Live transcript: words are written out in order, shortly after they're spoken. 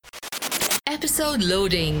Episode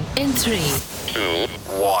loading in 3, 2,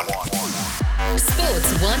 1.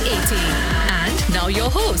 Sports 180. And now your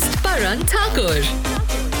host, Paran Thakur.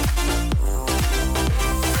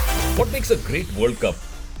 What makes a great World Cup?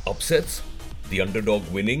 Upsets, the underdog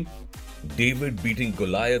winning, David beating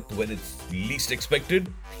Goliath when it's least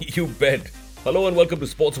expected? You bet. Hello and welcome to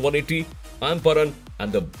Sports 180. I'm Paran,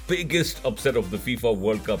 and the biggest upset of the FIFA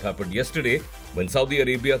World Cup happened yesterday when Saudi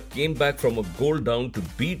Arabia came back from a goal down to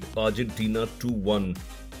beat Argentina 2-1.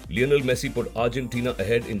 Lionel Messi put Argentina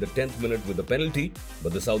ahead in the 10th minute with a penalty,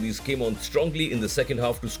 but the Saudis came on strongly in the second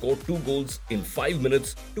half to score 2 goals in 5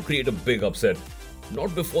 minutes to create a big upset.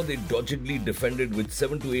 Not before they doggedly defended with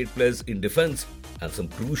 7 to 8 players in defense and some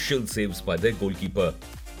crucial saves by their goalkeeper.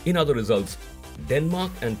 In other results,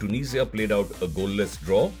 Denmark and Tunisia played out a goalless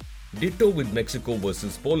draw, ditto with Mexico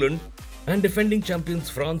versus Poland, and defending champions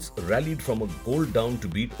France rallied from a goal down to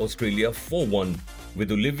beat Australia 4-1, with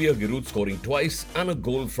Olivier Giroud scoring twice and a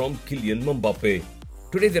goal from Kylian Mbappe.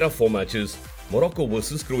 Today there are 4 matches: Morocco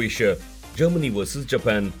versus Croatia, Germany versus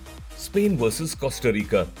Japan, Spain versus Costa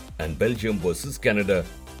Rica, and Belgium versus Canada.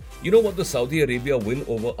 You know what the Saudi Arabia win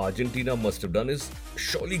over Argentina must have done is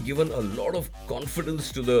surely given a lot of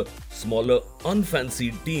confidence to the smaller,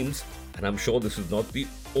 unfancied teams, and I'm sure this is not the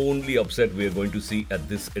only upset we are going to see at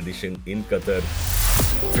this edition in Qatar.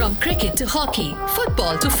 From cricket to hockey,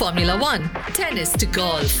 football to Formula One, tennis to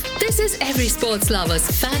golf. This is every sports lover's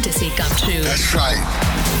fantasy come true. That's right.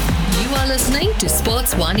 You are listening to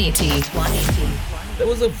Sports 180. There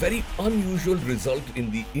was a very unusual result in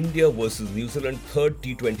the India versus New Zealand third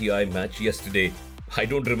T20I match yesterday. I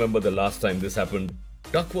don't remember the last time this happened.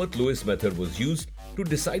 Duckworth-Lewis method was used to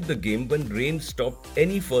decide the game when rain stopped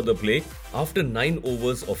any further play after 9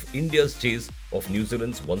 overs of India's chase of New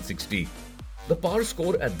Zealand's 160. The par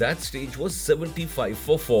score at that stage was 75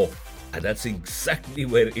 for 4, and that's exactly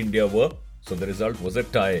where India were, so the result was a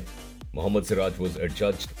tie. Mohammad Siraj was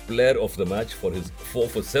adjudged player of the match for his 4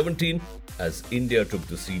 for 17 as India took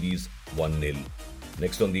the series 1-0.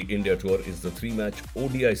 Next on the India tour is the 3-match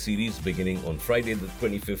ODI series beginning on Friday the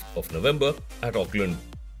 25th of November at Auckland.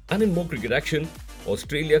 And in more cricket action,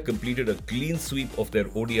 Australia completed a clean sweep of their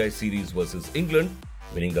ODI series versus England,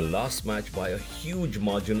 winning the last match by a huge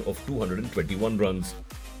margin of 221 runs.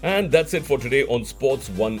 And that's it for today on Sports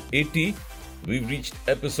 180. We've reached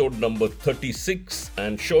episode number 36,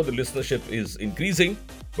 and sure, the listenership is increasing,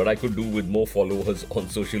 but I could do with more followers on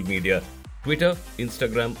social media, Twitter,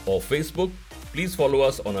 Instagram or Facebook. Please follow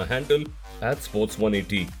us on our handle at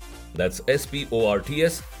Sports180. That's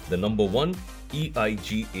SPORTS, the number 1,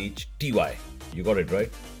 EIGHTY. You got it right?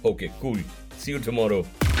 Okay, cool. See you tomorrow.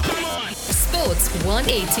 Sports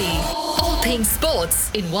 180. All things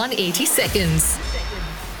sports in 180 seconds.